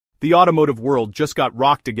The automotive world just got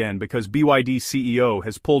rocked again because BYD CEO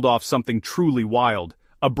has pulled off something truly wild.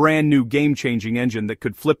 A brand new game-changing engine that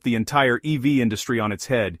could flip the entire EV industry on its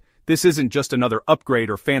head. This isn't just another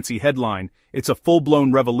upgrade or fancy headline, it's a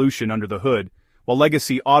full-blown revolution under the hood. While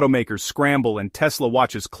legacy automakers scramble and Tesla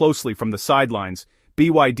watches closely from the sidelines,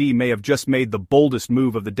 BYD may have just made the boldest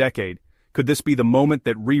move of the decade. Could this be the moment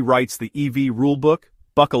that rewrites the EV rulebook?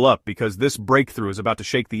 Buckle up because this breakthrough is about to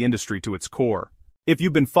shake the industry to its core. If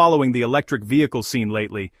you've been following the electric vehicle scene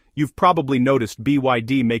lately, you've probably noticed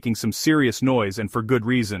BYD making some serious noise and for good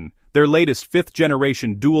reason. Their latest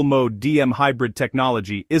 5th-generation dual-mode DM hybrid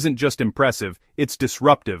technology isn't just impressive, it's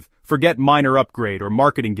disruptive. Forget minor upgrade or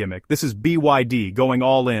marketing gimmick, this is BYD going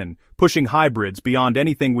all in, pushing hybrids beyond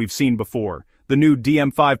anything we've seen before. The new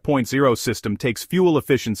DM 5.0 system takes fuel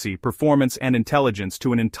efficiency, performance and intelligence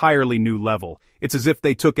to an entirely new level. It's as if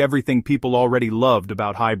they took everything people already loved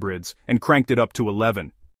about hybrids and cranked it up to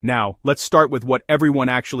 11. Now, let's start with what everyone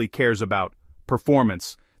actually cares about: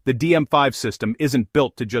 performance. The DM5 system isn't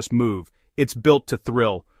built to just move, it's built to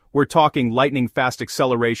thrill. We're talking lightning-fast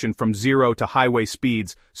acceleration from 0 to highway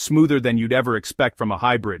speeds, smoother than you'd ever expect from a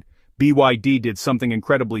hybrid. BYD did something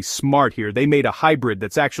incredibly smart here. They made a hybrid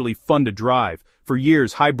that's actually fun to drive. For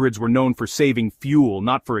years, hybrids were known for saving fuel,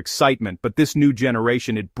 not for excitement, but this new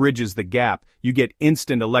generation, it bridges the gap. You get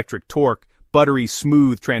instant electric torque, buttery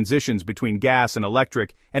smooth transitions between gas and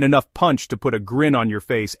electric, and enough punch to put a grin on your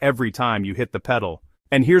face every time you hit the pedal.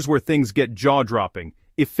 And here's where things get jaw-dropping: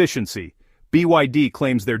 efficiency. BYD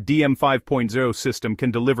claims their DM 5.0 system can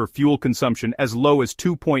deliver fuel consumption as low as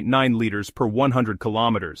 2.9 liters per 100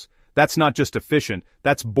 kilometers. That's not just efficient,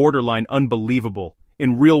 that's borderline unbelievable.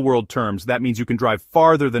 In real-world terms, that means you can drive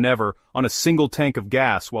farther than ever on a single tank of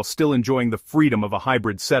gas while still enjoying the freedom of a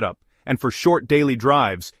hybrid setup. And for short daily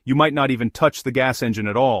drives, you might not even touch the gas engine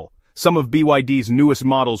at all. Some of BYD's newest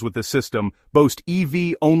models with the system boast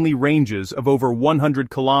EV-only ranges of over 100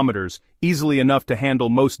 kilometers, easily enough to handle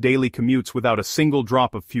most daily commutes without a single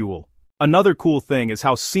drop of fuel. Another cool thing is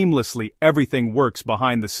how seamlessly everything works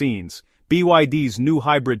behind the scenes. BYD's new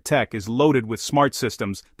hybrid tech is loaded with smart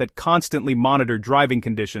systems that constantly monitor driving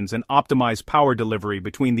conditions and optimize power delivery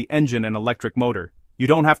between the engine and electric motor. You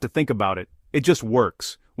don't have to think about it, it just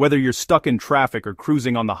works. Whether you're stuck in traffic or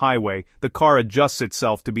cruising on the highway, the car adjusts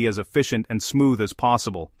itself to be as efficient and smooth as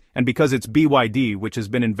possible. And because it's BYD, which has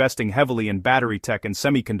been investing heavily in battery tech and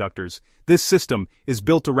semiconductors, this system is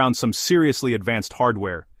built around some seriously advanced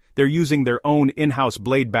hardware. They're using their own in-house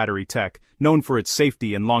blade battery tech, known for its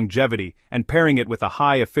safety and longevity, and pairing it with a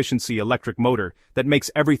high-efficiency electric motor that makes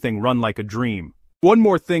everything run like a dream. One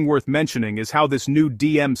more thing worth mentioning is how this new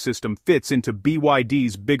DM system fits into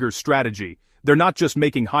BYD's bigger strategy. They're not just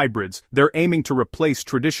making hybrids, they're aiming to replace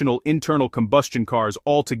traditional internal combustion cars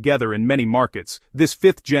altogether in many markets. This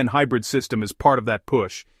 5th-gen hybrid system is part of that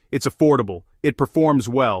push. It's affordable, it performs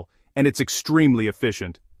well, and it's extremely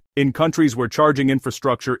efficient. In countries where charging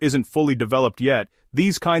infrastructure isn't fully developed yet,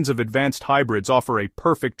 these kinds of advanced hybrids offer a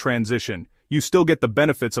perfect transition. You still get the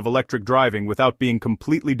benefits of electric driving without being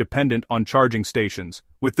completely dependent on charging stations.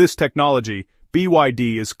 With this technology,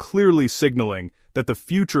 BYD is clearly signaling that the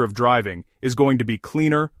future of driving is going to be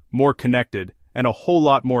cleaner, more connected, and a whole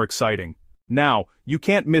lot more exciting. Now, you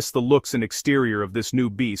can't miss the looks and exterior of this new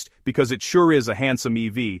beast because it sure is a handsome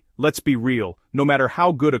EV. Let's be real, no matter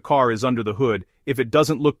how good a car is under the hood, if it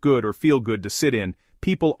doesn't look good or feel good to sit in,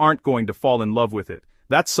 people aren't going to fall in love with it.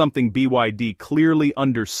 That's something BYD clearly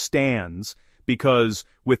understands, because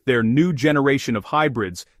with their new generation of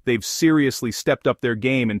hybrids, they've seriously stepped up their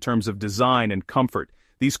game in terms of design and comfort.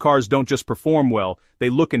 These cars don't just perform well, they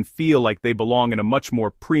look and feel like they belong in a much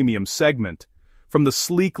more premium segment. From the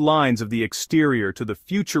sleek lines of the exterior to the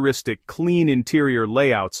futuristic, clean interior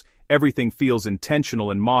layouts, everything feels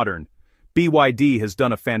intentional and modern. BYD has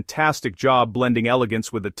done a fantastic job blending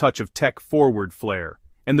elegance with a touch of tech-forward flair.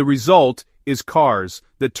 And the result is cars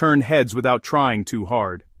that turn heads without trying too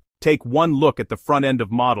hard. Take one look at the front end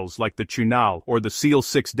of models like the Chunal or the Seal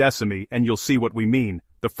 6 Decimi and you'll see what we mean.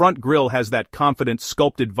 The front grille has that confident,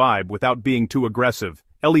 sculpted vibe without being too aggressive.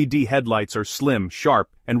 LED headlights are slim, sharp,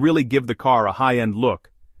 and really give the car a high-end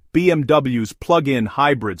look. BMW's plug-in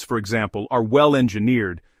hybrids, for example, are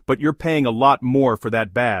well-engineered, but you're paying a lot more for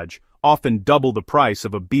that badge, often double the price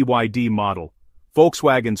of a BYD model.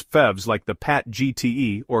 Volkswagen's PHEVs like the PAT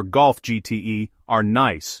GTE or Golf GTE are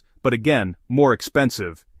nice, but again, more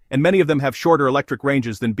expensive. And many of them have shorter electric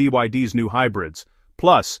ranges than BYD's new hybrids.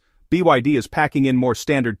 Plus, BYD is packing in more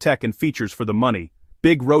standard tech and features for the money.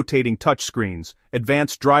 Big rotating touchscreens,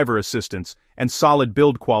 advanced driver assistance, and solid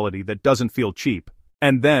build quality that doesn't feel cheap.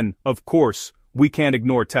 And then, of course, we can't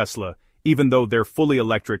ignore Tesla. even though they're fully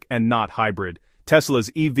electric and not hybrid. Tesla's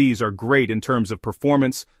EVs are great in terms of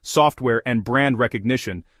performance, software, and brand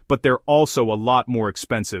recognition, but they're also a lot more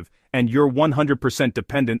expensive, and you're 100%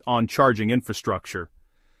 dependent on charging infrastructure.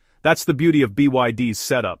 That's the beauty of BYD's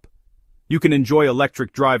setup. You can enjoy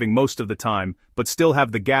electric driving most of the time, but still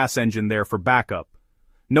have the gas engine there for backup.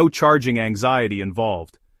 No charging anxiety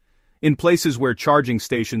involved. In places where charging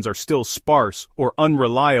stations are still sparse or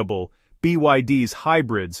unreliable, BYD's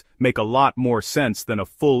hybrids make a lot more sense than a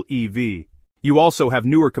full EV. You also have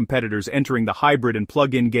newer competitors entering the hybrid and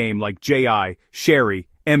plug-in game like JI, Chery,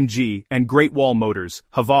 MG, and Great Wall Motors,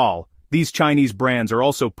 Haval. These Chinese brands are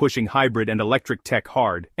also pushing hybrid and electric tech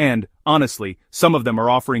hard, and, honestly, some of them are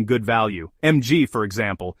offering good value. MG, for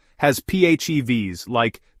example, has PHEVs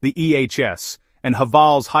like the EHS, and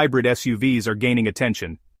Haval's hybrid SUVs are gaining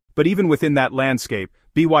attention. But even within that landscape,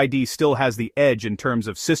 BYD still has the edge in terms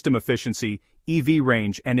of system efficiency, EV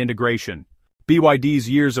range, and integration. BYD's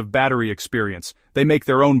years of battery experience, they make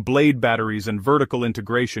their own blade batteries, and vertical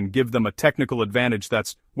integration give them a technical advantage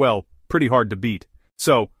that's, well, pretty hard to beat.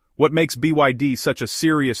 So, what makes BYD such a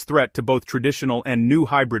serious threat to both traditional and new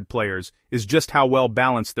hybrid players is just how well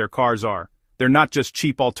balanced their cars are. They're not just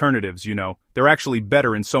cheap alternatives, they're actually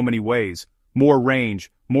better in so many ways. More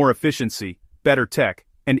range, more efficiency, better tech,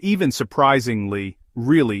 and even surprisingly,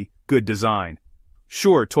 really good design.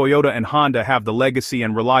 Sure, Toyota and Honda have the legacy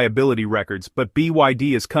and reliability records, but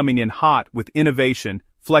BYD is coming in hot with innovation,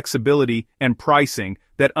 flexibility, and pricing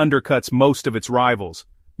that undercuts most of its rivals.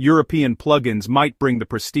 European plug-ins might bring the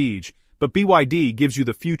prestige, but BYD gives you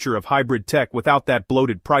the future of hybrid tech without that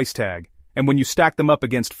bloated price tag. And when you stack them up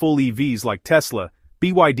against full EVs like Tesla,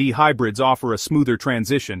 BYD hybrids offer a smoother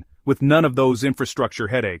transition, with none of those infrastructure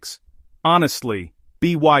headaches. Honestly,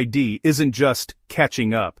 BYD isn't just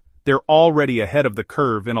catching up, they're already ahead of the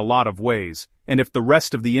curve in a lot of ways, and if the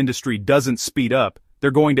rest of the industry doesn't speed up,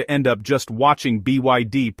 they're going to end up just watching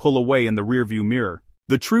BYD pull away in the rearview mirror.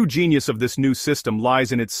 The true genius of this new system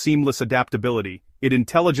lies in its seamless adaptability. It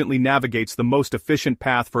intelligently navigates the most efficient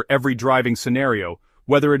path for every driving scenario,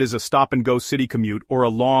 whether it is a stop-and-go city commute or a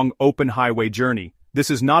long, open highway journey.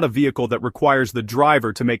 This is not a vehicle that requires the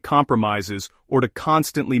driver to make compromises or to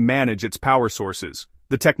constantly manage its power sources.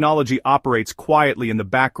 The technology operates quietly in the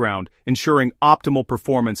background, ensuring optimal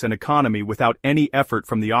performance and economy without any effort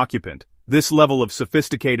from the occupant. This level of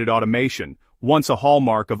sophisticated automation, once a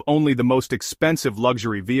hallmark of only the most expensive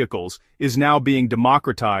luxury vehicles, is now being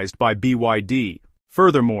democratized by BYD.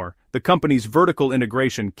 Furthermore, the company's vertical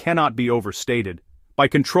integration cannot be overstated. By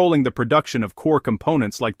controlling the production of core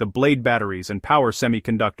components like the blade batteries and power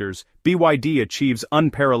semiconductors, BYD achieves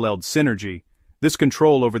unparalleled synergy. This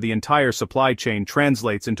control over the entire supply chain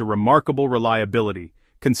translates into remarkable reliability,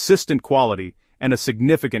 consistent quality, and a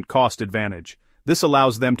significant cost advantage. This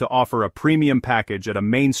allows them to offer a premium package at a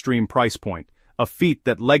mainstream price point, a feat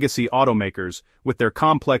that legacy automakers, with their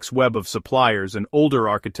complex web of suppliers and older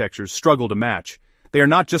architectures, struggle to match. They are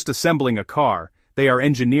not just assembling a car, they are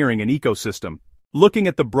engineering an ecosystem. Looking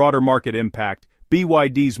at the broader market impact,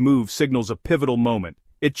 BYD's move signals a pivotal moment.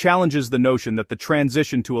 It challenges the notion that the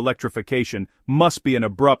transition to electrification must be an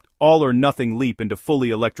abrupt, all-or-nothing leap into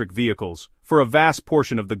fully electric vehicles. For a vast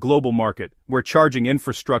portion of the global market, where charging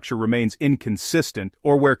infrastructure remains inconsistent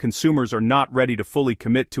or where consumers are not ready to fully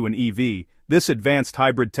commit to an EV, this advanced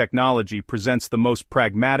hybrid technology presents the most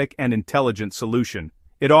pragmatic and intelligent solution.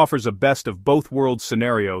 It offers a best-of-both-worlds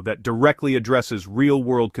scenario that directly addresses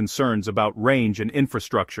real-world concerns about range and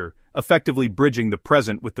infrastructure, effectively bridging the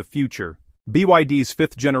present with the future. BYD's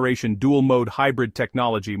fifth-generation dual-mode hybrid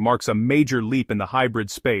technology marks a major leap in the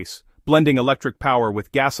hybrid space, blending electric power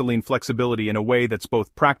with gasoline flexibility in a way that's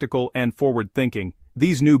both practical and forward-thinking.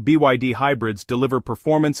 These new BYD hybrids deliver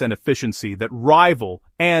performance and efficiency that rival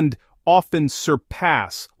and often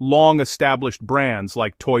surpass long-established brands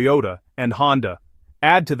like Toyota and Honda.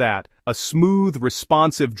 Add to that a smooth,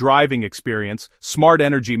 responsive driving experience, smart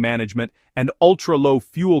energy management, and ultra-low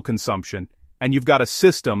fuel consumption, and you've got a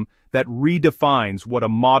system that redefines what a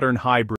modern hybrid